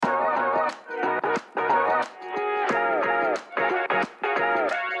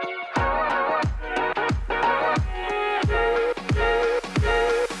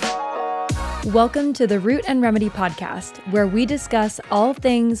Welcome to the Root and Remedy podcast, where we discuss all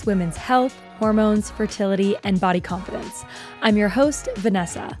things women's health, hormones, fertility, and body confidence. I'm your host,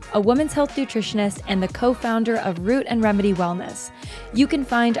 Vanessa, a women's health nutritionist and the co-founder of Root and Remedy Wellness. You can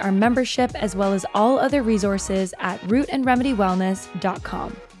find our membership as well as all other resources at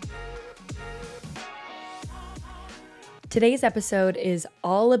rootandremedywellness.com. Today's episode is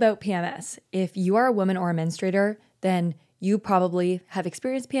all about PMS. If you are a woman or a menstruator, then you probably have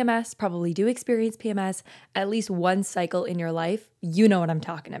experienced PMS, probably do experience PMS at least one cycle in your life. You know what I'm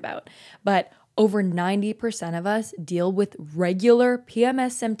talking about. But over 90% of us deal with regular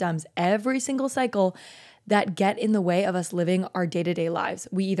PMS symptoms every single cycle that get in the way of us living our day-to-day lives.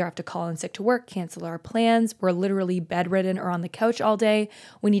 We either have to call in sick to work, cancel our plans, we're literally bedridden or on the couch all day.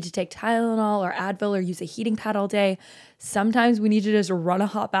 We need to take Tylenol or Advil or use a heating pad all day. Sometimes we need to just run a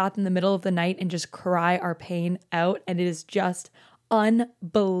hot bath in the middle of the night and just cry our pain out. And it is just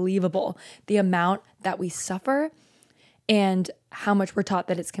unbelievable the amount that we suffer and how much we're taught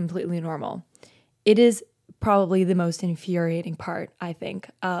that it's completely normal. It is probably the most infuriating part, I think,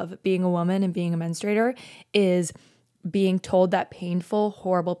 of being a woman and being a menstruator is being told that painful,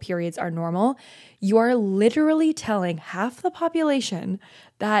 horrible periods are normal. You are literally telling half the population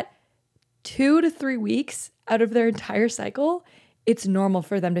that 2 to 3 weeks out of their entire cycle, it's normal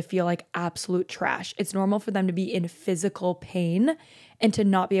for them to feel like absolute trash. It's normal for them to be in physical pain and to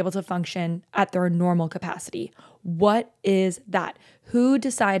not be able to function at their normal capacity. What is that? Who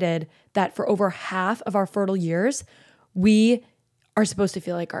decided that for over half of our fertile years, we are supposed to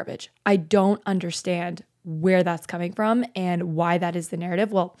feel like garbage? I don't understand where that's coming from and why that is the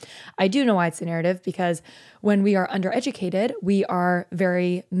narrative. Well, I do know why it's the narrative, because when we are undereducated, we are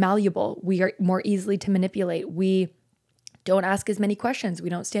very malleable. We are more easily to manipulate. We don't ask as many questions. We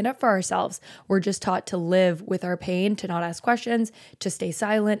don't stand up for ourselves. We're just taught to live with our pain, to not ask questions, to stay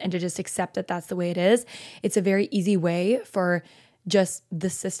silent, and to just accept that that's the way it is. It's a very easy way for just the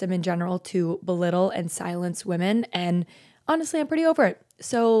system in general to belittle and silence women. And honestly, I'm pretty over it.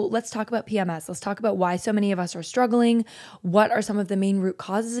 So let's talk about PMS. Let's talk about why so many of us are struggling. What are some of the main root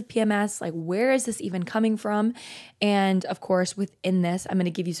causes of PMS? Like, where is this even coming from? And of course, within this, I'm going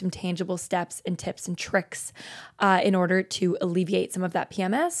to give you some tangible steps and tips and tricks in order to alleviate some of that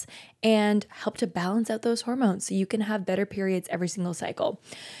PMS and help to balance out those hormones so you can have better periods every single cycle.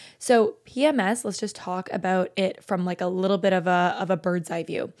 So PMS, let's just talk about it from like a little bit of a bird's eye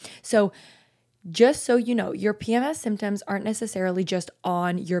view. So just so you know, your PMS symptoms aren't necessarily just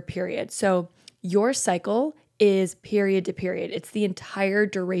on your period. So your cycle is period to period. It's the entire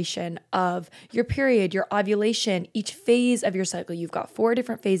duration of your period, your ovulation, each phase of your cycle. You've got 4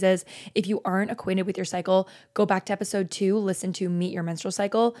 different phases. If you aren't acquainted with your cycle, go back to episode 2, listen to Meet Your Menstrual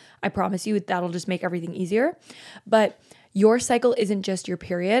Cycle. I promise you that'll just make everything easier. But your cycle isn't just your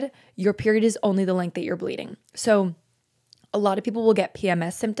period. Your period is only the length that you're bleeding. So a lot of people will get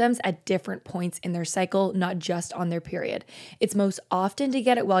PMS symptoms at different points in their cycle, not just on their period. It's most often to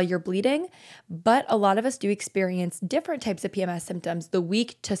get it while you're bleeding, but a lot of us do experience different types of PMS symptoms the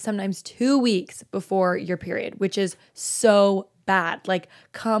week to sometimes 2 weeks before your period, which is so bad. Like,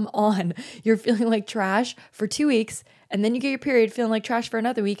 come on, you're feeling like trash for 2 weeks, and then you get your period feeling like trash for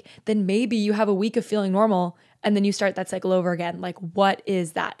another week. Then maybe you have a week of feeling normal, and then you start that cycle over again. Like, what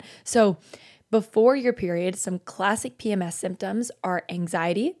is that? So before your period, some classic PMS symptoms are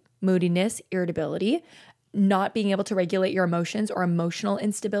anxiety, moodiness, irritability, not being able to regulate your emotions or emotional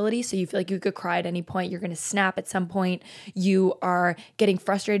instability. So you feel like you could cry at any point. You're going to snap at some point. You are getting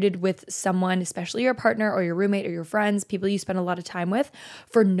frustrated with someone, especially your partner or your roommate or your friends, people you spend a lot of time with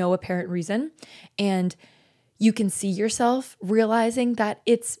for no apparent reason. And you can see yourself realizing that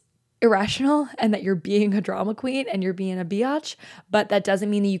it's irrational and that you're being a drama queen and you're being a biatch, but that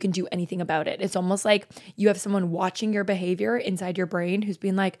doesn't mean that you can do anything about it. It's almost like you have someone watching your behavior inside your brain who's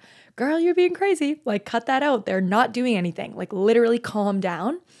being like, girl, you're being crazy. Like, cut that out. They're not doing anything. Like, literally calm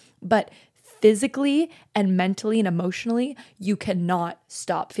down. But physically and mentally and emotionally, you cannot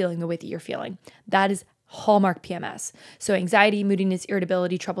stop feeling the way that you're feeling. That is hallmark PMS. So anxiety, moodiness,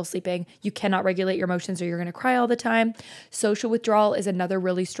 irritability, trouble sleeping, you cannot regulate your emotions or you're going to cry all the time. Social withdrawal is another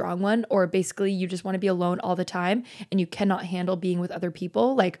really strong one, or basically you just want to be alone all the time and you cannot handle being with other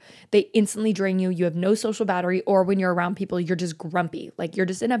people. Like, they instantly drain you. You have no social battery, or when you're around people, you're just grumpy. Like, you're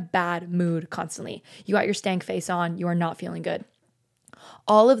just in a bad mood constantly. You got your stank face on. You are not feeling good.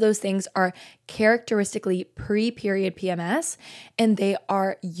 All of those things are characteristically pre-period PMS, and they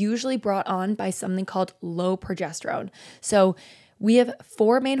are usually brought on by something called low progesterone. So we have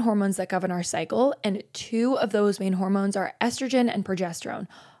 4 main hormones that govern our cycle, and 2 of those main hormones are estrogen and progesterone.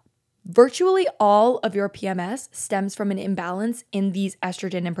 Virtually all of your PMS stems from an imbalance in these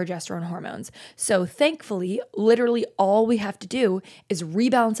estrogen and progesterone hormones. So thankfully, literally all we have to do is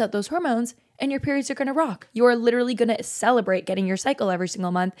rebalance out those hormones and your periods are going to rock. You are literally going to celebrate getting your cycle every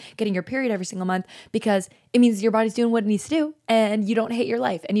single month, getting your period every single month, because it means your body's doing what it needs to do and you don't hate your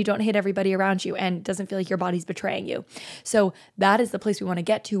life and you don't hate everybody around you and it doesn't feel like your body's betraying you. So that is the place we want to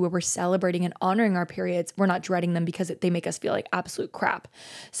get to, where we're celebrating and honoring our periods. We're not dreading them because they make us feel like absolute crap.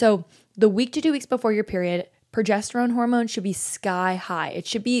 So the week to 2 weeks before your period, progesterone hormone should be sky high. It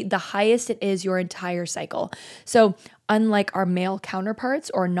should be the highest it is your entire cycle. So unlike our male counterparts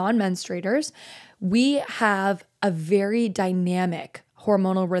or non-menstruators, we have a very dynamic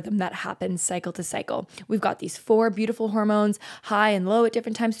hormonal rhythm that happens cycle to cycle. We've got these 4 beautiful hormones, high and low at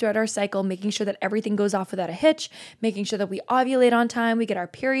different times throughout our cycle, making sure that everything goes off without a hitch, making sure that we ovulate on time, we get our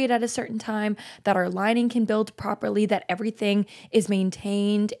period at a certain time, that our lining can build properly, that everything is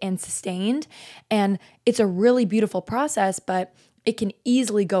maintained and sustained. And it's a really beautiful process, but it can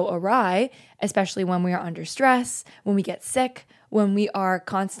easily go awry, especially when we are under stress, when we get sick, when we are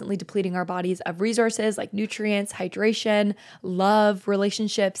constantly depleting our bodies of resources like nutrients, hydration, love,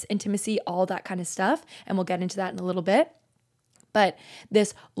 relationships, intimacy, all that kind of stuff. And we'll get into that in a little bit. But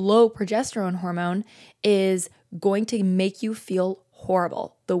this low progesterone hormone is going to make you feel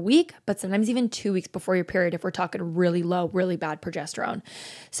horrible the week, but sometimes even 2 weeks before your period if we're talking really low, really bad progesterone.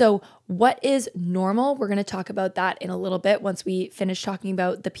 So what is normal? We're going to talk about that in a little bit once we finish talking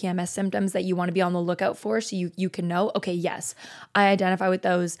about the PMS symptoms that you want to be on the lookout for, so you can know, okay, yes, I identify with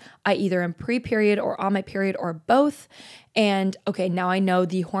those. I either am pre-period or on my period or both. And okay, now I know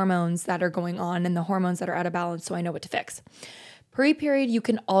the hormones that are going on and the hormones that are out of balance, so I know what to fix. Pre-period, you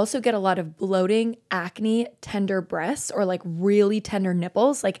can also get a lot of bloating, acne, tender breasts, or like really tender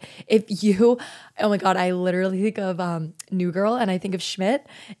nipples. Like if you, oh my God, I literally think of New Girl and I think of Schmidt.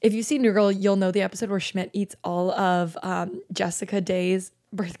 If you see New Girl, you'll know the episode where Schmidt eats all of Jessica Day's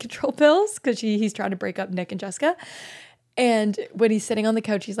birth control pills because he's trying to break up Nick and Jessica. And when he's sitting on the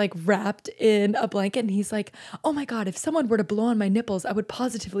couch, he's like wrapped in a blanket and he's like, oh my God, if someone were to blow on my nipples, I would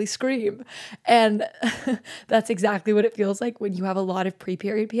positively scream. And that's exactly what it feels like when you have a lot of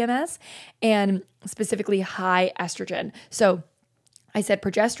pre-period PMS and specifically high estrogen. So I said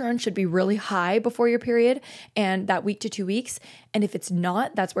progesterone should be really high before your period and that week to 2 weeks. And if it's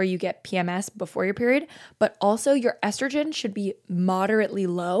not, that's where you get PMS before your period. But also your estrogen should be moderately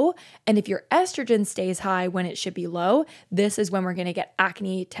low. And if your estrogen stays high when it should be low, this is when we're going to get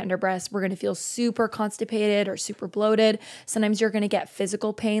acne, tender breasts. We're going to feel super constipated or super bloated. Sometimes you're going to get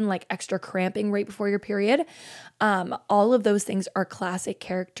physical pain like extra cramping right before your period. All of those things are classic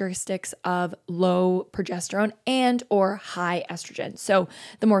characteristics of low progesterone and or high estrogen. So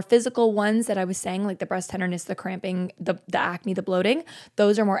the more physical ones that I was saying, like the breast tenderness, the cramping, the acne, the bloating,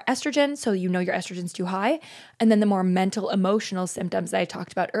 those are more estrogen. So you know your estrogen's too high. And then the more mental, emotional symptoms that I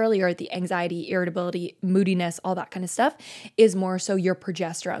talked about earlier, the anxiety, irritability, moodiness, all that kind of stuff is more so your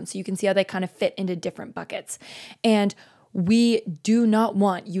progesterone. So you can see how they kind of fit into different buckets. And we do not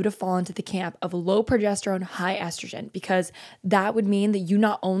want you to fall into the camp of low progesterone, high estrogen, because that would mean that you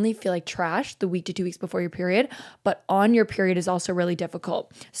not only feel like trash the week to 2 weeks before your period, but on your period is also really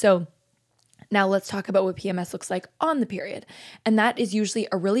difficult. So now let's talk about what PMS looks like on the period. And that is usually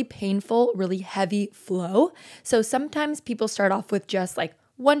a really painful, really heavy flow. So sometimes people start off with just like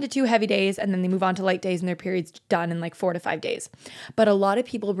 1 to 2 heavy days, and then they move on to light days and their period's done in like 4 to 5 days. But a lot of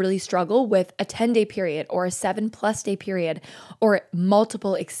people really struggle with a 10-day period or a 7+ day period or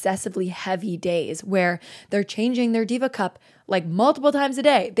multiple excessively heavy days where they're changing their Diva cup like multiple times a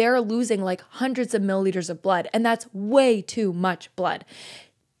day. They're losing like hundreds of milliliters of blood, and that's way too much blood.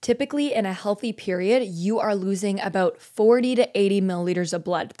 Typically, in a healthy period, you are losing about 40 to 80 milliliters of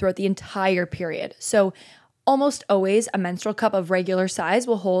blood throughout the entire period. So almost always a menstrual cup of regular size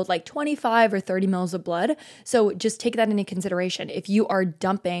will hold like 25 or 30 mils of blood. So just take that into consideration. If you are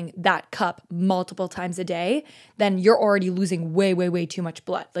dumping that cup multiple times a day, then you're already losing way, way, way too much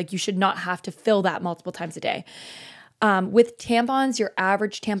blood. Like you should not have to fill that multiple times a day. With tampons, your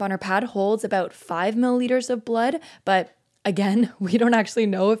average tampon or pad holds about 5 milliliters of blood, but again, we don't actually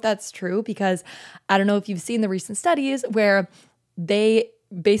know if that's true because I don't know if you've seen the recent studies where they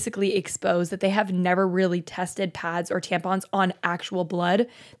basically expose that they have never really tested pads or tampons on actual blood.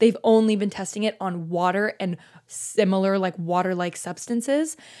 They've only been testing it on water and similar like water-like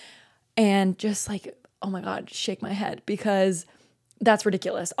substances. And just like, oh my God, shake my head because that's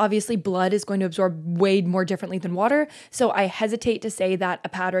ridiculous. Obviously, blood is going to absorb way more differently than water. So I hesitate to say that a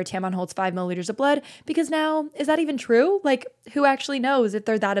pad or a tampon holds 5 milliliters of blood because now, is that even true? Like, who actually knows if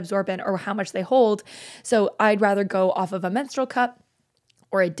they're that absorbent or how much they hold? So I'd rather go off of a menstrual cup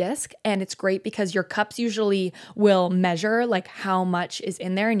or a disc. And it's great because your cups usually will measure like how much is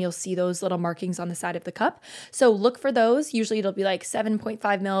in there, and you'll see those little markings on the side of the cup. So look for those. Usually it'll be like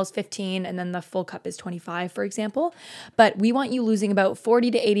 7.5 mils, 15, and then the full cup is 25, for example. But we want you losing about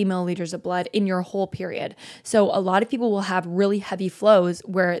 40 to 80 milliliters of blood in your whole period. So a lot of people will have really heavy flows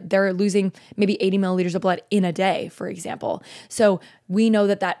where they're losing maybe 80 milliliters of blood in a day, for example. So we know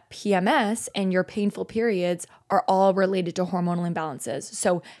that PMS and your painful periods are all related to hormonal imbalances.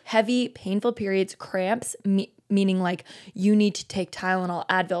 So heavy, painful periods, cramps, meaning like you need to take Tylenol,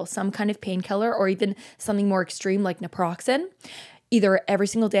 Advil, some kind of painkiller, or even something more extreme like naproxen, either every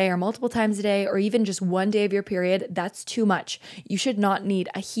single day or multiple times a day, or even just one day of your period, that's too much. You should not need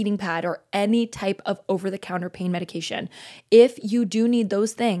a heating pad or any type of over-the-counter pain medication. If you do need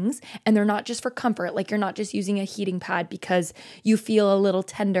those things, and they're not just for comfort, like you're not just using a heating pad because you feel a little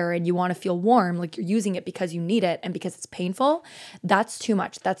tender and you want to feel warm, like you're using it because you need it and because it's painful, that's too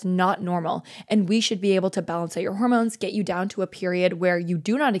much. That's not normal. And we should be able to balance out your hormones, get you down to a period where you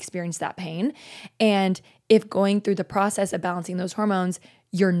do not experience that pain. And if going through the process of balancing those hormones,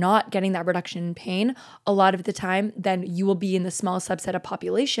 you're not getting that reduction in pain, a lot of the time, then you will be in the small subset of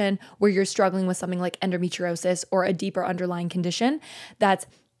population where you're struggling with something like endometriosis or a deeper underlying condition. That's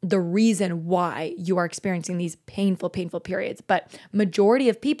the reason why you are experiencing these painful periods. But majority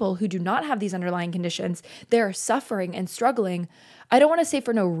of people who do not have these underlying conditions, they're suffering and struggling. I don't want to say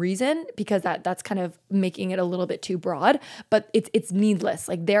for no reason, because that's kind of making it a little bit too broad, but it's needless.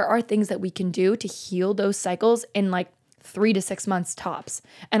 Like there are things that we can do to heal those cycles in like 3 to 6 months tops.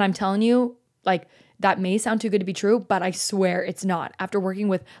 And I'm telling you, like, that may sound too good to be true, but I swear it's not. After working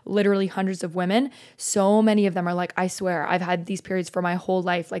with literally hundreds of women, so many of them are like, I swear I've had these periods for my whole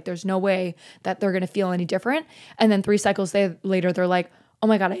life. Like there's no way that they're going to feel any different. And then 3 cycles later, they're like, oh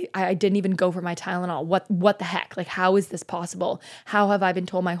my God, I didn't even go for my Tylenol. What the heck? Like, how is this possible? How have I been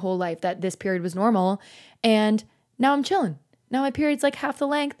told my whole life that this period was normal? And now I'm chilling. Now my period's like half the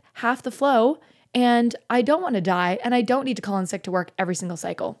length, half the flow, and I don't want to die, and I don't need to call in sick to work every single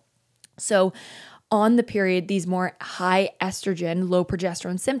cycle. So on the period, these more high estrogen, low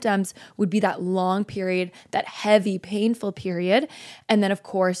progesterone symptoms would be that long period, that heavy, painful period. And then, of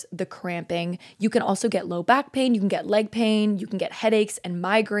course, the cramping. You can also get low back pain. You can get leg pain. You can get headaches and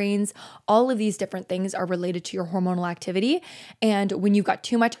migraines. All of these different things are related to your hormonal activity. And when you've got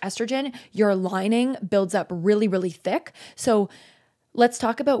too much estrogen, your lining builds up really, really thick. So let's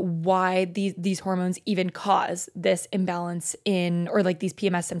talk about why these hormones even cause this imbalance in, or like these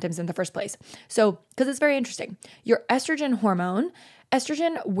PMS symptoms in the first place. So, because it's very interesting. Your estrogen hormone,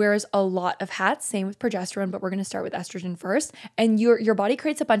 estrogen wears a lot of hats, same with progesterone, but we're going to start with estrogen first. And your body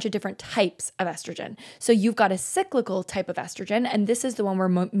creates a bunch of different types of estrogen. So you've got a cyclical type of estrogen, and this is the one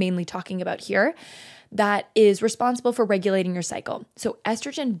we're mainly talking about here, that is responsible for regulating your cycle. So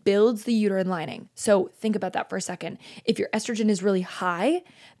estrogen builds the uterine lining. So think about that for a second. If your estrogen is really high,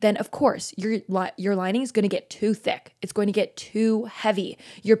 then of course your lining is going to get too thick. It's going to get too heavy.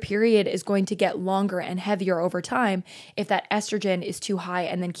 Your period is going to get longer and heavier over time if that estrogen is too high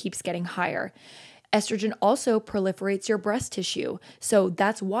and then keeps getting higher. Estrogen also proliferates your breast tissue. So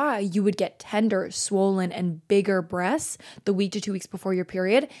that's why you would get tender, swollen, and bigger breasts the week to 2 weeks before your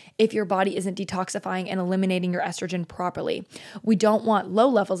period if your body isn't detoxifying and eliminating your estrogen properly. We don't want low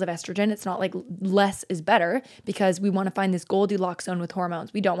levels of estrogen. It's not like less is better, because we want to find this Goldilocks zone with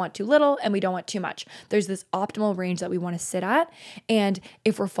hormones. We don't want too little and we don't want too much. There's this optimal range that we want to sit at. And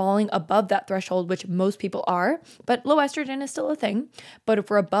if we're falling above that threshold, which most people are, but low estrogen is still a thing, but if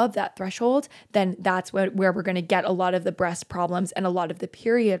we're above that threshold, then that's where we're going to get a lot of the breast problems and a lot of the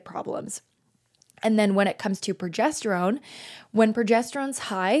period problems. And then when it comes to progesterone, when progesterone's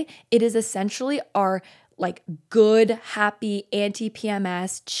high, it is essentially our like good, happy,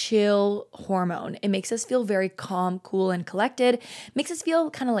 anti-PMS, chill hormone. It makes us feel very calm, cool, and collected. Makes us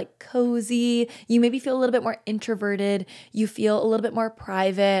feel kind of like cozy. You maybe feel a little bit more introverted. You feel a little bit more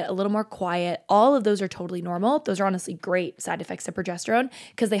private, a little more quiet. All of those are totally normal. Those are honestly great side effects of progesterone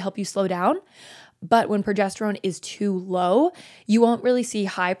because they help you slow down. But when progesterone is too low, you won't really see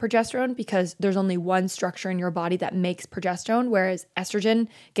high progesterone because there's only one structure in your body that makes progesterone, whereas estrogen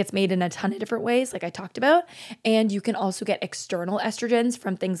gets made in a ton of different ways, like I talked about. And you can also get external estrogens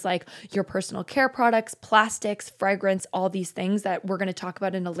from things like your personal care products, plastics, fragrance, all these things that we're going to talk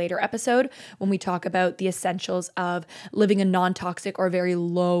about in a later episode when we talk about the essentials of living a non-toxic or very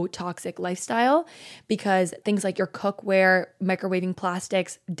low toxic lifestyle. Because things like your cookware, microwaving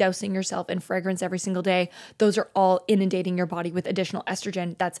plastics, dousing yourself in fragrance every single day, those are all inundating your body with additional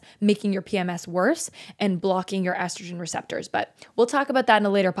estrogen that's making your PMS worse and blocking your estrogen receptors. But we'll talk about that in a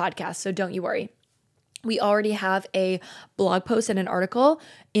later podcast, so don't you worry. We already have a blog post and an article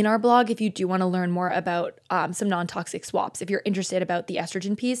in our blog if you do want to learn more about some non-toxic swaps. If you're interested about the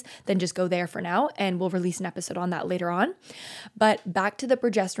estrogen piece, then just go there for now, and we'll release an episode on that later on. But back to the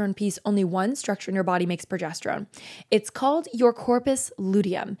progesterone piece, only one structure in your body makes progesterone. It's called your corpus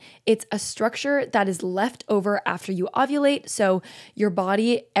luteum. It's a structure that is left over after you ovulate. So your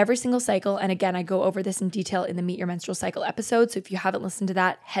body, every single cycle, and again, I go over this in detail in the Meet Your Menstrual Cycle episode. So if you haven't listened to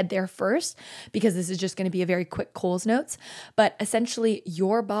that, head there first, because this is just going to be a very quick Coles Notes. But essentially,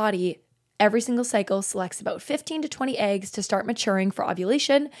 your body every single cycle selects about 15 to 20 eggs to start maturing for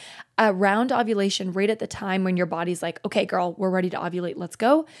ovulation. Around ovulation, right at the time when your body's like, okay, girl, we're ready to ovulate, let's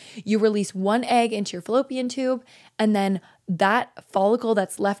go. You release one egg into your fallopian tube, and then that follicle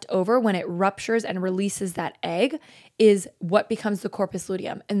that's left over, when it ruptures and releases that egg, is what becomes the corpus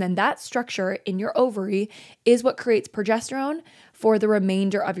luteum. And then that structure in your ovary is what creates progesterone for the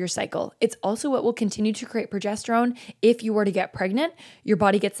remainder of your cycle. It's also what will continue to create progesterone if you were to get pregnant. Your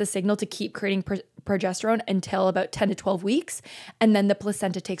body gets the signal to keep creating progesterone until about 10 to 12 weeks, and then the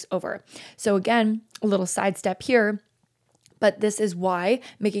placenta takes over. So again, a little sidestep here. But this is why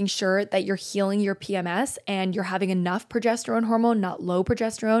making sure that you're healing your PMS and you're having enough progesterone hormone, not low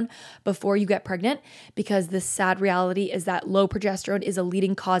progesterone, before you get pregnant, because the sad reality is that low progesterone is a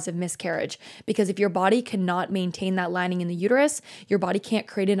leading cause of miscarriage. Because if your body cannot maintain that lining in the uterus, your body can't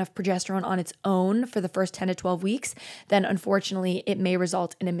create enough progesterone on its own for the first 10 to 12 weeks, then unfortunately it may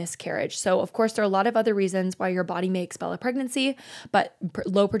result in a miscarriage. So of course, there are a lot of other reasons why your body may expel a pregnancy, but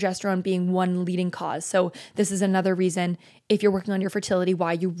low progesterone being one leading cause. So this is another reason, if you're working on your fertility,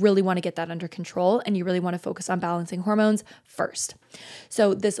 why you really want to get that under control and you really want to focus on balancing hormones first.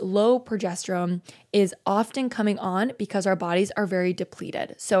 So this low progesterone is often coming on because our bodies are very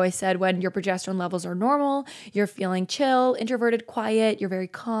depleted. So I said when your progesterone levels are normal, you're feeling chill, introverted, quiet, you're very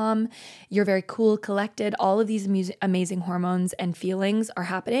calm, you're very cool, collected, all of these amazing hormones and feelings are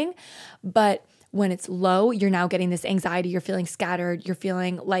happening. But when it's low, you're now getting this anxiety, you're feeling scattered, you're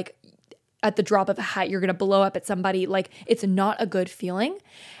feeling like at the drop of a hat, you're going to blow up at somebody. Like, it's not a good feeling.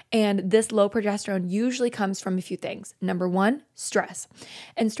 And this low progesterone usually comes from a few things. Number one, stress.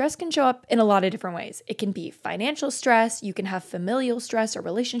 And stress can show up in a lot of different ways. It can be financial stress. You can have familial stress or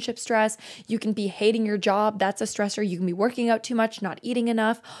relationship stress. You can be hating your job. That's a stressor. You can be working out too much, not eating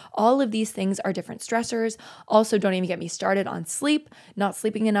enough. All of these things are different stressors. Also, don't even get me started on sleep. Not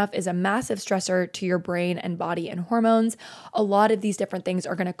sleeping enough is a massive stressor to your brain and body and hormones. A lot of these different things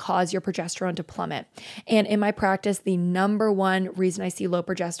are going to cause your progesterone to plummet. And in my practice, the number one reason I see low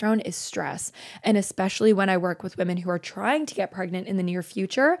progesterone is stress. And especially when I work with women who are trying to get pregnant in the near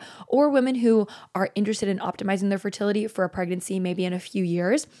future, or women who are interested in optimizing their fertility for a pregnancy maybe in a few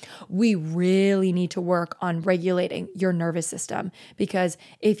years, we really need to work on regulating your nervous system, because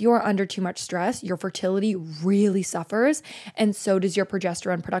if you're under too much stress, your fertility really suffers, and so does your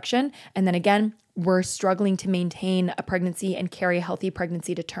progesterone production. And then again, we're struggling to maintain a pregnancy and carry a healthy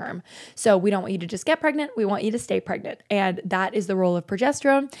pregnancy to term. So we don't want you to just get pregnant, we want you to stay pregnant. And that is the role of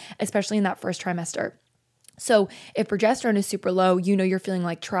progesterone, especially in that first trimester. So if progesterone is super low, you know you're feeling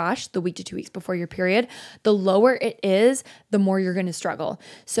like trash the week to 2 weeks before your period. The lower it is, the more you're going to struggle.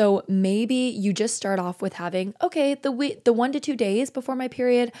 So maybe you just start off with having, okay, the 1 to 2 days before my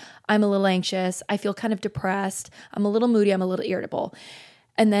period, I'm a little anxious, I feel kind of depressed, I'm a little moody, I'm a little irritable.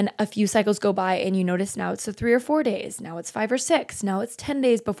 And then a few cycles go by and you notice now it's the 3 or 4 days. Now it's 5 or 6. Now it's 10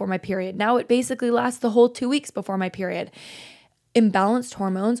 days before my period. Now it basically lasts the whole 2 weeks before my period. Imbalanced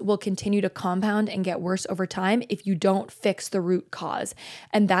hormones will continue to compound and get worse over time if you don't fix the root cause.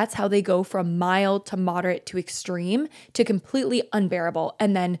 And that's how they go from mild to moderate to extreme to completely unbearable.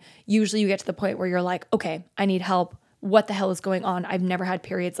 And then usually you get to the point where you're like, okay, I need help. What the hell is going on? I've never had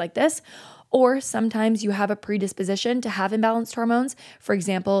periods like this. Or sometimes you have a predisposition to have imbalanced hormones. For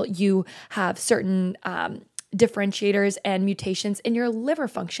example, you have certain differentiators and mutations in your liver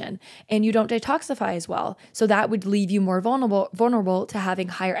function, and you don't detoxify as well. So that would leave you more vulnerable to having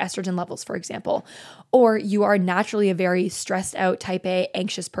higher estrogen levels, for example. Or you are naturally a very stressed out type A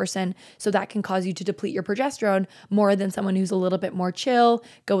anxious person. So that can cause you to deplete your progesterone more than someone who's a little bit more chill,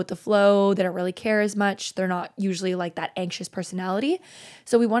 go with the flow, they don't really care as much. They're not usually like that anxious personality.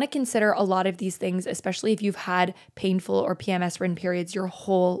 So we want to consider a lot of these things, especially if you've had painful or PMS-ridden periods your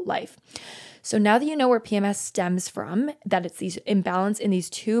whole life. So now that you know where PMS stems from, that it's these imbalance in these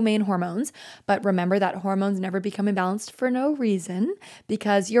two main hormones, but remember that hormones never become imbalanced for no reason,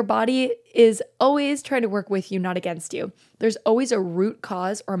 because your body is always trying to work with you, not against you. There's always a root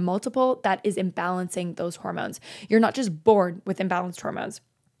cause or multiple that is imbalancing those hormones. You're not just born with imbalanced hormones.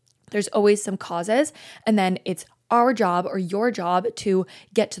 There's always some causes, and then it's our job or your job to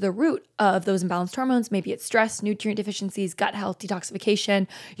get to the root of those imbalanced hormones. Maybe it's stress, nutrient deficiencies, gut health, detoxification.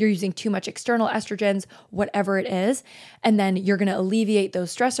 You're using too much external estrogens, whatever it is. And then you're going to alleviate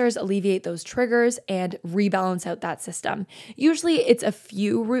those stressors, alleviate those triggers, and rebalance out that system. Usually it's a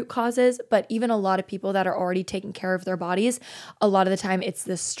few root causes, but even a lot of people that are already taking care of their bodies, a lot of the time it's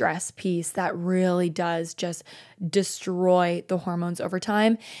the stress piece that really does just destroy the hormones over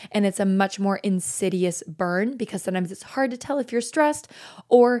time. And it's a much more insidious burn because sometimes it's hard to tell if you're stressed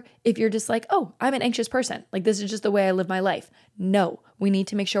or if you're just like, oh, I'm an anxious person. Like, this is just the way I live my life. No, we need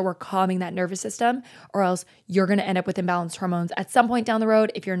to make sure we're calming that nervous system, or else you're going to end up with imbalanced hormones at some point down the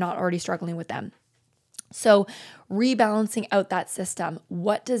road if you're not already struggling with them. So rebalancing out that system,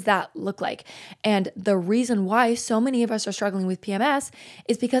 what does that look like? And the reason why so many of us are struggling with PMS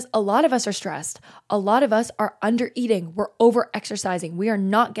is because a lot of us are stressed. A lot of us are under eating. We're over exercising. We are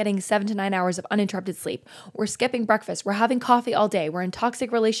not getting 7 to 9 hours of uninterrupted sleep. We're skipping breakfast. We're having coffee all day. We're in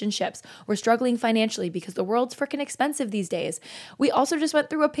toxic relationships. We're struggling financially because the world's freaking expensive these days. We also just went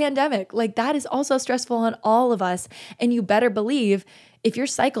through a pandemic. Like, that is also stressful on all of us. And you better believe if your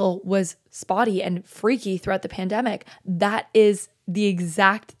cycle was spotty and freaky throughout the pandemic, that is the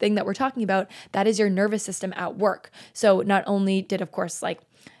exact thing that we're talking about. That is your nervous system at work. So not only did, of course, like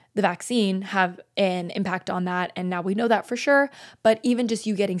the vaccine have an impact on that, and now we know that for sure, but even just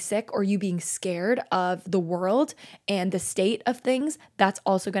you getting sick or you being scared of the world and the state of things, that's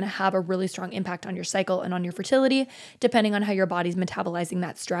also going to have a really strong impact on your cycle and on your fertility, depending on how your body's metabolizing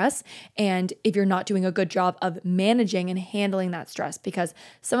that stress, and if you're not doing a good job of managing and handling that stress, because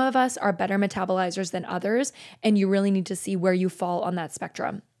some of us are better metabolizers than others, and you really need to see where you fall on that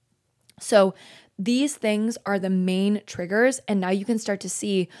spectrum. So these things are the main triggers, and now you can start to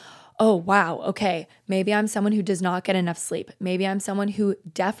see, oh, wow, okay, maybe I'm someone who does not get enough sleep. Maybe I'm someone who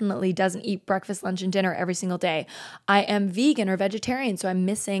definitely doesn't eat breakfast, lunch, and dinner every single day. I am vegan or vegetarian, so I'm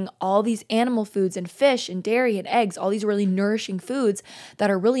missing all these animal foods and fish and dairy and eggs, all these really nourishing foods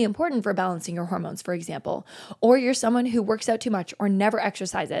that are really important for balancing your hormones, for example. Or you're someone who works out too much or never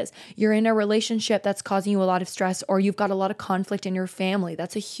exercises. You're in a relationship that's causing you a lot of stress, or you've got a lot of conflict in your family.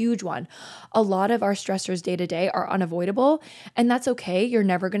 That's a huge one. A lot of our stressors day to day are unavoidable, and that's okay. You're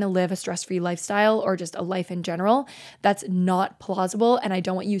never going to live a stress-free lifestyle or just a life in general. That's not plausible, and I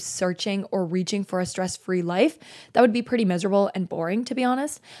don't want you searching or reaching for a stress-free life. That would be pretty miserable and boring, to be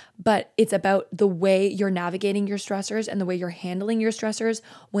honest, but it's about the way you're navigating your stressors and the way you're handling your stressors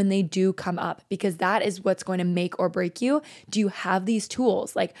when they do come up, because that is what's going to make or break you. Do you have these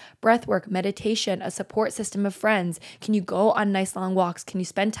tools like breath work, meditation, a support system of friends? Can you go on nice long walks? Can you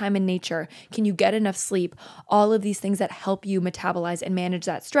spend time in nature? Can you get enough sleep? All of these things that help you metabolize and manage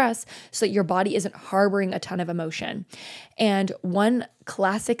that stress so that your body isn't harboring a ton of emotion. And one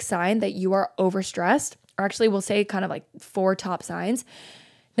classic sign that you are overstressed, or actually we'll say kind of like 4 top signs.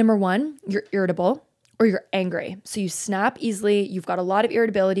 Number 1, you're irritable or you're angry. So you snap easily, you've got a lot of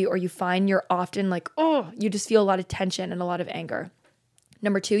irritability, or you find you're often like, oh, you just feel a lot of tension and a lot of anger.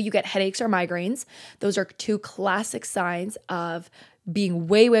 Number 2, you get headaches or migraines. Those are 2 classic signs of being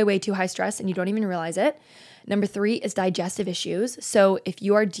way, way, way too high stress and you don't even realize it. Number 3 is digestive issues. So if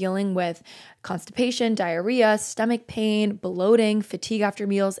you are dealing with constipation, diarrhea, stomach pain, bloating, fatigue after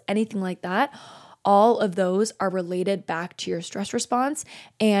meals, anything like that, all of those are related back to your stress response.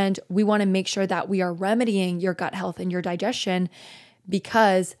 And we want to make sure that we are remedying your gut health and your digestion,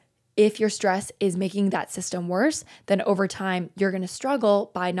 because if your stress is making that system worse, then over time, you're going to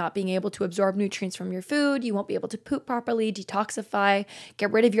struggle by not being able to absorb nutrients from your food. You won't be able to poop properly, detoxify,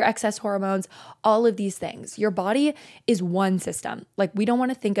 get rid of your excess hormones, all of these things. Your body is one system. Like, we don't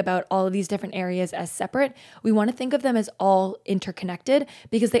want to think about all of these different areas as separate. We want to think of them as all interconnected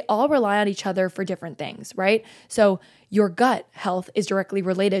because they all rely on each other for different things, right? So your gut health is directly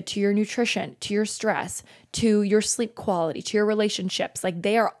related to your nutrition, to your stress, to your sleep quality, to your relationships. Like,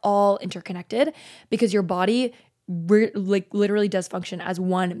 they are all interconnected because your body literally does function as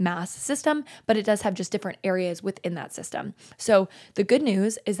one mass system, but it does have just different areas within that system. So the good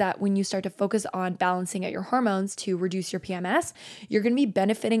news is that when you start to focus on balancing out your hormones to reduce your PMS, you're going to be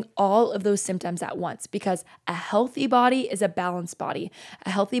benefiting all of those symptoms at once, because a healthy body is a balanced body. A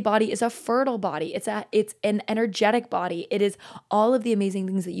healthy body is a fertile body. It's an energetic body. It is all of the amazing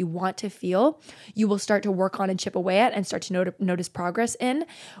things that you want to feel. You will start to work on and chip away at and start to notice progress in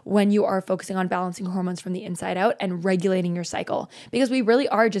when you are focusing on balancing hormones from the inside out and regulating your cycle, because we really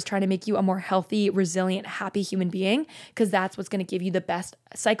are just trying to make you a more healthy, resilient, happy human being, because that's what's going to give you the best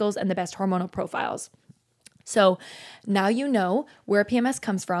cycles and the best hormonal profiles. So now you know where PMS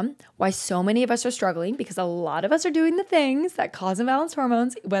comes from, why so many of us are struggling, because a lot of us are doing the things that cause imbalanced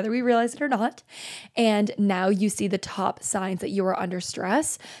hormones, whether we realize it or not. And now you see the top signs that you are under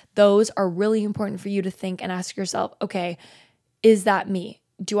stress. Those are really important for you to think and ask yourself, okay, is that me?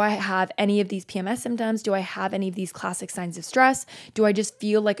 Do I have any of these PMS symptoms? Do I have any of these classic signs of stress? Do I just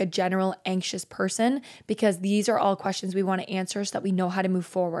feel like a general anxious person? Because these are all questions we want to answer so that we know how to move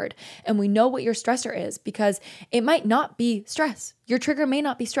forward. And we know what your stressor is, because it might not be stress. Your trigger may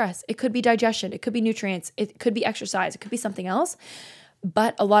not be stress. It could be digestion. It could be nutrients. It could be exercise. It could be something else.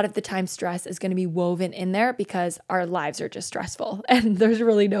 But a lot of the time, stress is going to be woven in there because our lives are just stressful and there's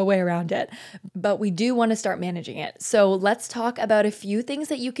really no way around it. But we do want to start managing it. So let's talk about a few things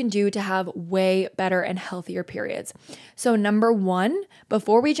that you can do to have way better and healthier periods. So number one,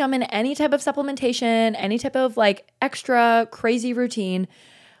 before we jump into any type of supplementation, any type of like extra crazy routine,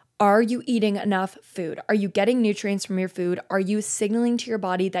 are you eating enough food? Are you getting nutrients from your food? Are you signaling to your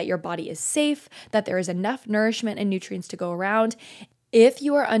body that your body is safe, that there is enough nourishment and nutrients to go around? If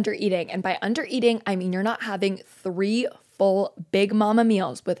you are under eating, and by under eating, I mean you're not having 3 full big mama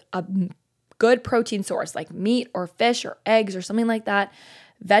meals with a good protein source like meat or fish or eggs or something like that,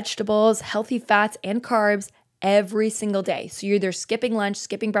 vegetables, healthy fats, and carbs every single day. So you're either skipping lunch,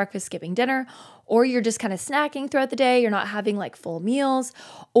 skipping breakfast, skipping dinner, or you're just kind of snacking throughout the day. You're not having like full meals,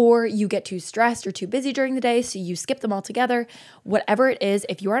 or you get too stressed or too busy during the day, so you skip them all together. Whatever it is,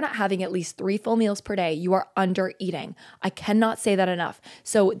 if you are not having at least 3 full meals per day, you are under eating. I cannot say that enough.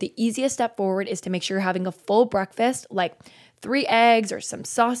 So the easiest step forward is to make sure you're having a full breakfast, like 3 eggs or some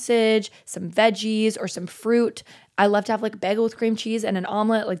sausage, some veggies or some fruit. I love to have like a bagel with cream cheese and an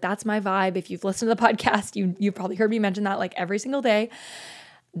omelet. Like that's my vibe. If you've listened to the podcast, you've probably heard me mention that like every single day.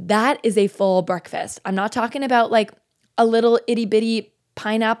 That is a full breakfast. I'm not talking about like a little itty bitty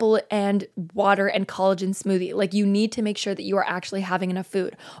pineapple and water and collagen smoothie. Like you need to make sure that you are actually having enough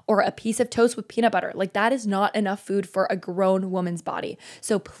food, or a piece of toast with peanut butter. Like that is not enough food for a grown woman's body.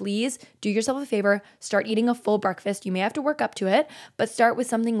 So please do yourself a favor, start eating a full breakfast. You may have to work up to it, but start with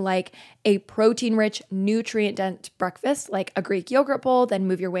something like a protein-rich, nutrient-dense breakfast, like a Greek yogurt bowl, then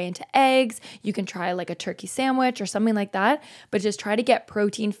move your way into eggs. You can try like a turkey sandwich or something like that, but just try to get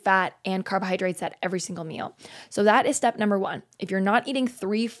protein, fat, and carbohydrates at every single meal. So that is step number 1. If you're not eating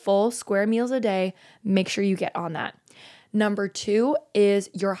 3 full square meals a day, make sure you get on that. Number 2 is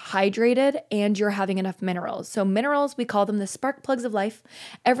you're hydrated and you're having enough minerals. So minerals, we call them the spark plugs of life.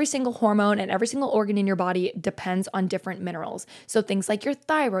 Every single hormone and every single organ in your body depends on different minerals. So things like your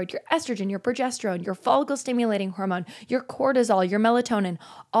thyroid, your estrogen, your progesterone, your follicle stimulating hormone, your cortisol, your melatonin,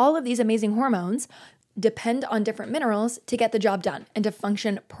 all of these amazing hormones depend on different minerals to get the job done and to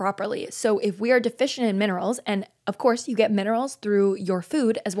function properly. So if we are deficient in minerals, and of course you get minerals through your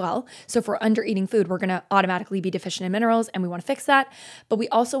food as well. So if we're under eating food, we're going to automatically be deficient in minerals and we want to fix that. But we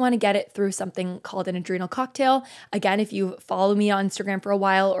also want to get it through something called an adrenal cocktail. Again, if you follow me on Instagram for a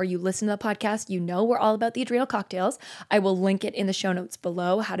while or you listen to the podcast, you know we're all about the adrenal cocktails. I will link it in the show notes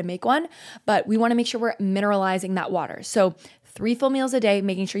below how to make one, but we want to make sure we're mineralizing that water. So 3 full meals a day,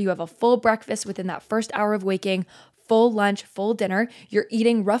 making sure you have a full breakfast within that first hour of waking, full lunch, full dinner. You're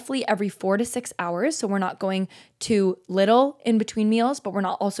eating roughly every 4 to 6 hours. So we're not going too little in between meals, but we're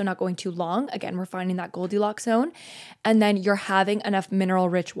also not going too long. Again, we're finding that Goldilocks zone. And then you're having enough mineral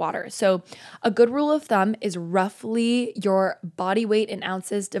rich water. So a good rule of thumb is roughly your body weight in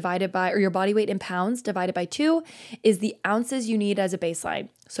ounces divided by, or your body weight in pounds divided by 2 is the ounces you need as a baseline.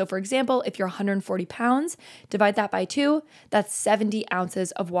 So for example, if you're 140 pounds, divide that by 2, that's 70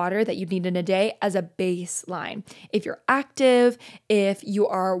 ounces of water that you need in a day as a baseline. If you're active, if you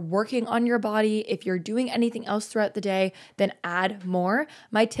are working on your body, if you're doing anything else throughout the day, then add more.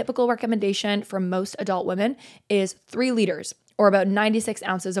 My typical recommendation for most adult women is 3 liters. Or about 96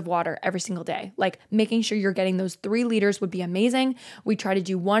 ounces of water every single day. Like making sure you're getting those 3 liters would be amazing. We try to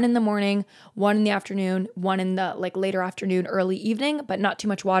do 1 in the morning, 1 in the afternoon, 1 in the like later afternoon, early evening, but not too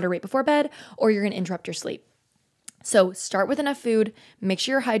much water right before bed, or you're going to interrupt your sleep. So start with enough food, make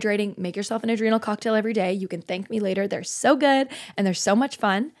sure you're hydrating, make yourself an adrenal cocktail every day. You can thank me later. They're so good and they're so much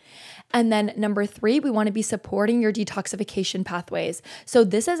fun. And then number 3, we want to be supporting your detoxification pathways. So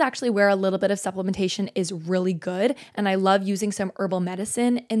this is actually where a little bit of supplementation is really good. And I love using some herbal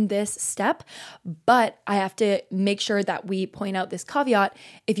medicine in this step, but I have to make sure that we point out this caveat.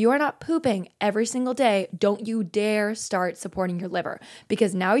 If you are not pooping every single day, don't you dare start supporting your liver,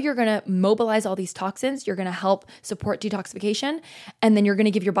 because now you're going to mobilize all these toxins. You're going to help support detoxification, and then you're going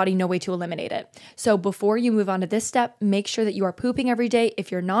to give your body no way to eliminate it. So before you move on to this step, make sure that you are pooping every day.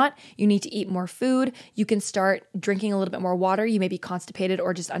 If you're not, You need to eat more food. You can start drinking a little bit more water. You may be constipated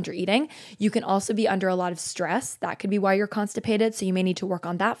or just under eating. You can also be under a lot of stress. That could be why you're constipated. So you may need to work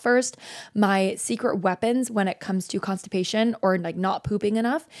on that first. My secret weapons when it comes to constipation or like not pooping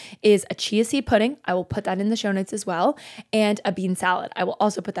enough is a chia seed pudding. I will put that in the show notes as well. And a bean salad. I will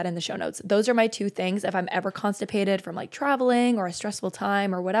also put that in the show notes. Those are my two things. If I'm ever constipated from like traveling or a stressful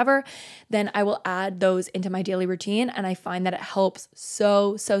time or whatever, then I will add those into my daily routine. And I find that it helps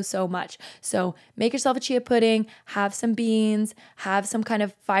so much. So make yourself a chia pudding, have some beans, have some kind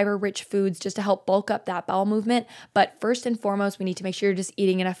of fiber-rich foods just to help bulk up that bowel movement. But first and foremost, we need to make sure you're just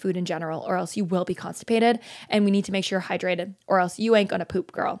eating enough food in general, or else you will be constipated. And we need to make sure you're hydrated, or else you ain't gonna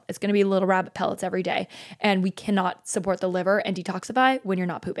poop, girl. It's gonna be little rabbit pellets every day. And we cannot support the liver and detoxify when you're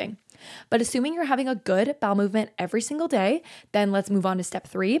not pooping. But assuming you're having a good bowel movement every single day, then let's move on to step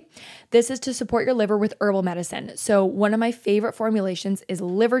 3. This is to support your liver with herbal medicine. So one of my favorite formulations is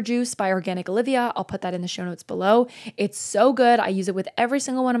liver juice by Organic Olivia. I'll put that in the show notes below. It's so good. I use it with every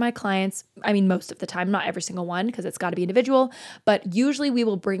single one of my clients. I mean, most of the time, not every single one, because it's got to be individual, but usually we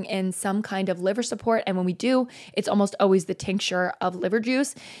will bring in some kind of liver support. And when we do, it's almost always the tincture of liver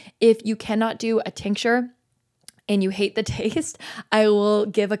juice. If you cannot do a tincture, and you hate the taste, I will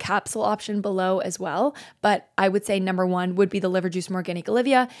give a capsule option below as well. But I would say number 1 would be the liver juice from Organic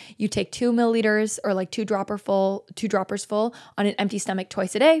Olivia. You take 2 milliliters or like 2 droppers full on an empty stomach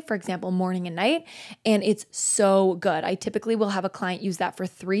twice a day, for example, morning and night. And it's so good. I typically will have a client use that for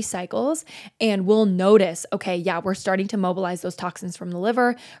 3 cycles and we'll notice, okay, yeah, we're starting to mobilize those toxins from the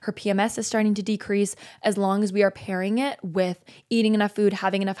liver. Her PMS is starting to decrease as long as we are pairing it with eating enough food,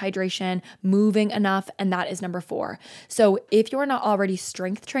 having enough hydration, moving enough. And that is number 4. So if you're not already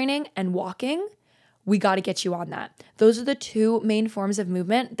strength training and walking, we got to get you on that. Those are the 2 main forms of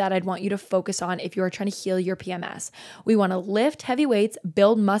movement that I'd want you to focus on if you're trying to heal your PMS. We want to lift heavy weights,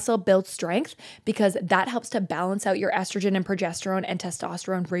 build muscle, build strength, because that helps to balance out your estrogen and progesterone and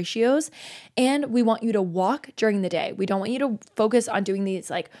testosterone ratios. And we want you to walk during the day. We don't want you to focus on doing these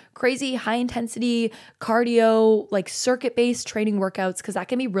like crazy high intensity cardio, like circuit-based training workouts, because that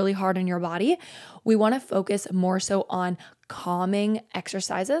can be really hard on your body. We want to focus more so on calming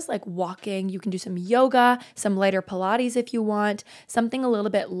exercises like walking. You can do some yoga, some lighter Pilates if you want, something a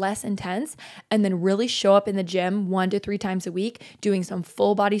little bit less intense, and then really show up in the gym 1 to 3 times a week doing some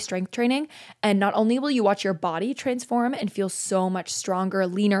full body strength training. And not only will you watch your body transform and feel so much stronger,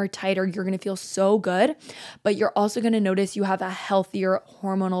 leaner, tighter, you're going to feel so good, but you're also going to notice you have a healthier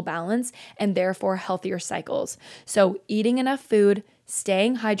hormonal balance and therefore healthier cycles. So eating enough food,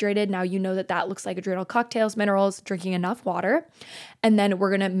 staying hydrated. Now you know that looks like adrenal cocktails, minerals, drinking enough water. And then we're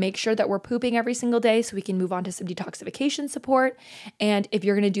going to make sure that we're pooping every single day so we can move on to some detoxification support. And if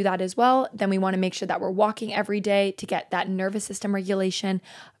you're going to do that as well, then we want to make sure that we're walking every day to get that nervous system regulation.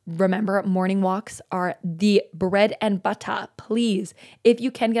 Remember, morning walks are the bread and butter. Please, if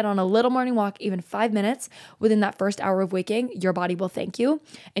you can get on a little morning walk, even 5 minutes within that first hour of waking, your body will thank you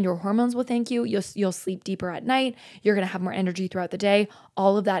and your hormones will thank you. You'll sleep deeper at night. You're going to have more energy throughout the day.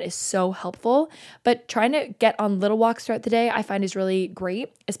 All of that is so helpful. But trying to get on little walks throughout the day, I find is really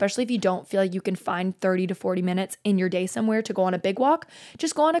great, especially if you don't feel like you can find 30 to 40 minutes in your day somewhere to go on a big walk.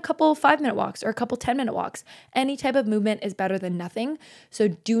 Just go on a couple 5-minute walks or a couple 10-minute walks. Any type of movement is better than nothing. So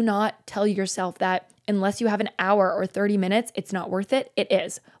do not tell yourself that unless you have an hour or 30 minutes, it's not worth it. It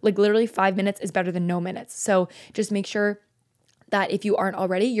is. Like literally 5 minutes is better than no minutes. So just make sure that if you aren't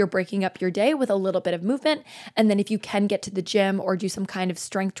already, you're breaking up your day with a little bit of movement. And then if you can get to the gym or do some kind of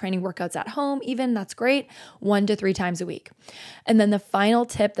strength training workouts at home, even that's great, 1 to 3 times a week. And then the final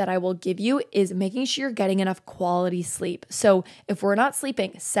tip that I will give you is making sure you're getting enough quality sleep. So if we're not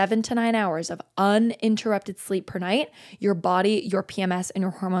sleeping 7 to 9 hours of uninterrupted sleep per night, your body, your PMS, and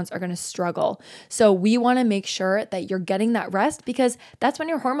your hormones are going to struggle. So we want to make sure that you're getting that rest because that's when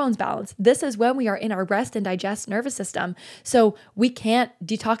your hormones balance. This is when we are in our rest and digest nervous system. So we can't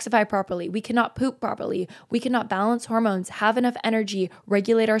detoxify properly. We cannot poop properly. We cannot balance hormones, have enough energy,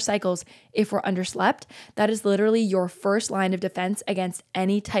 regulate our cycles if we're underslept. That is literally your first line of defense against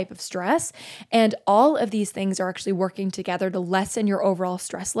any type of stress. And all of these things are actually working together to lessen your overall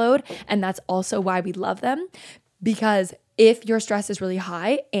stress load. And that's also why we love them, because if your stress is really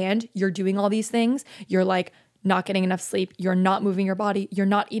high and you're doing all these things, you're like, not getting enough sleep, you're not moving your body, you're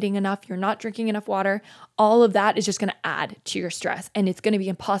not eating enough, you're not drinking enough water, all of that is just going to add to your stress. And it's going to be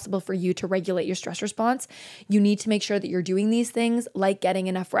impossible for you to regulate your stress response. You need to make sure that you're doing these things like getting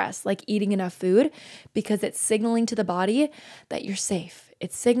enough rest, like eating enough food, because it's signaling to the body that you're safe.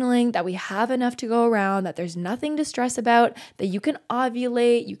 It's signaling that we have enough to go around, that there's nothing to stress about, that you can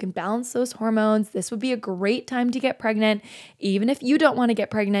ovulate, you can balance those hormones. This would be a great time to get pregnant. Even if you don't want to get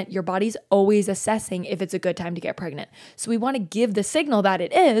pregnant, your body's always assessing if it's a good time to get pregnant. So we want to give the signal that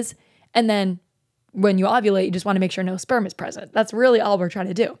it is, and then when you ovulate, you just want to make sure no sperm is present. That's really all we're trying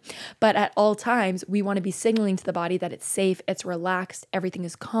to do. But at all times, we want to be signaling to the body that it's safe, it's relaxed, everything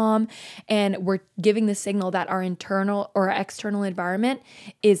is calm, and we're giving the signal that our internal or external environment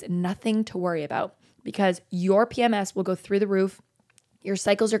is nothing to worry about, because your PMS will go through the roof. Your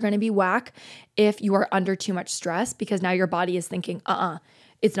cycles are going to be whack if you are under too much stress, because now your body is thinking,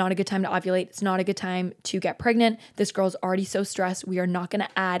 it's not a good time to ovulate. It's not a good time to get pregnant. This girl's already so stressed. We are not going to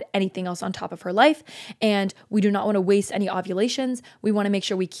add anything else on top of her life. And we do not want to waste any ovulations. We want to make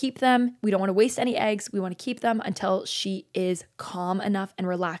sure we keep them. We don't want to waste any eggs. We want to keep them until she is calm enough and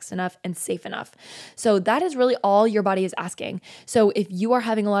relaxed enough and safe enough. So that is really all your body is asking. So if you are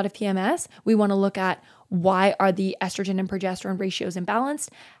having a lot of PMS, we want to look at, why are the estrogen and progesterone ratios imbalanced?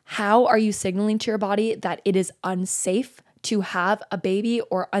 How are you signaling to your body that it is unsafe to have a baby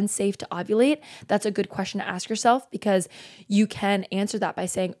or unsafe to ovulate? That's a good question to ask yourself, because you can answer that by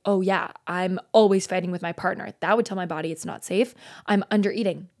saying, oh yeah, I'm always fighting with my partner. That would tell my body it's not safe. I'm under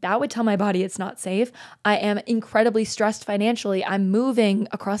eating. That would tell my body it's not safe. I am incredibly stressed financially. I'm moving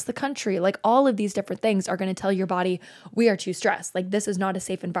across the country. Like, all of these different things are going to tell your body we are too stressed. Like, this is not a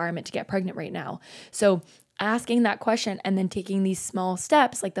safe environment to get pregnant right now. So asking that question and then taking these small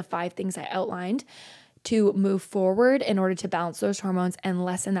steps, like the 5 things I outlined, to move forward in order to balance those hormones and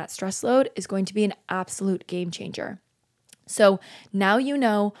lessen that stress load is going to be an absolute game changer. So now you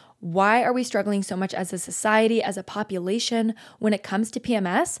know, why are we struggling so much as a society, as a population, when it comes to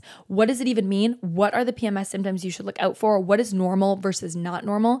PMS? What does it even mean? What are the PMS symptoms you should look out for? What is normal versus not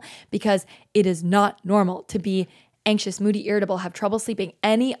normal? Because it is not normal to be anxious, moody, irritable, have trouble sleeping.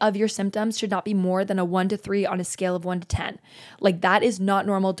 Any of your symptoms should not be more than a 1 to 3 on a scale of 1 to 10. Like, that is not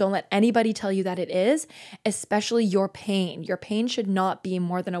normal. Don't let anybody tell you that it is, especially your pain. Your pain should not be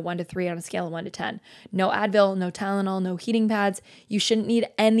more than a 1 to 3 on a scale of 1 to 10. No Advil, no Tylenol, no heating pads. You shouldn't need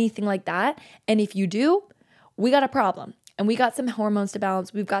anything like that. And if you do, we got a problem. And we got some hormones to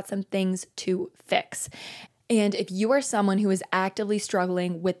balance. We've got some things to fix. And if you are someone who is actively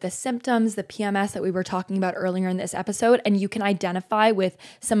struggling with the symptoms, the PMS that we were talking about earlier in this episode, and you can identify with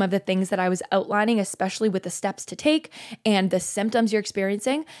some of the things that I was outlining, especially with the steps to take and the symptoms you're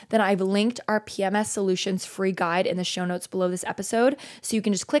experiencing, then I've linked our PMS Solutions free guide in the show notes below this episode. So you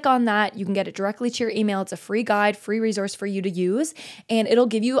can just click on that. You can get it directly to your email. It's a free guide, free resource for you to use, and it'll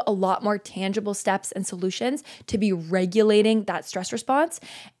give you a lot more tangible steps and solutions to be regulating that stress response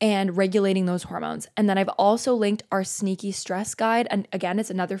and regulating those hormones. And then I've also linked our sneaky stress guide. And again, it's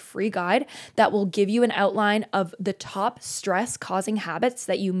another free guide that will give you an outline of the top stress causing habits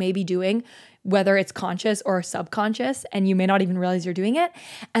that you may be doing, whether it's conscious or subconscious, and you may not even realize you're doing it.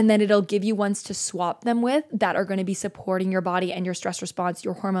 And then it'll give you ones to swap them with that are going to be supporting your body and your stress response,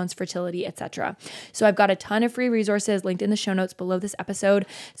 your hormones, fertility, etc. So I've got a ton of free resources linked in the show notes below this episode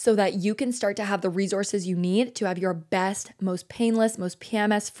so that you can start to have the resources you need to have your best, most painless, most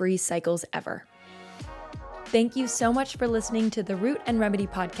PMS-free cycles ever. Thank you so much for listening to the Root and Remedy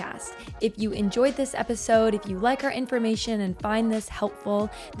podcast. If you enjoyed this episode, if you like our information and find this helpful,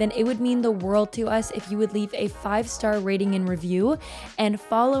 then it would mean the world to us if you would leave a 5-star rating and review and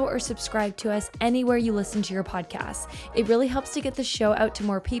follow or subscribe to us anywhere you listen to your podcasts. It really helps to get the show out to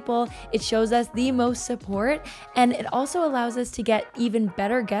more people. It shows us the most support, and it also allows us to get even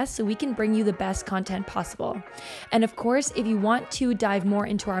better guests so we can bring you the best content possible. And of course, if you want to dive more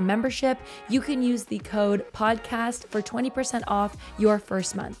into our membership, you can use the code podcast for 20% off your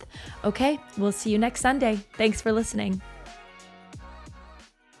first month. Okay, we'll see you next Sunday. Thanks for listening.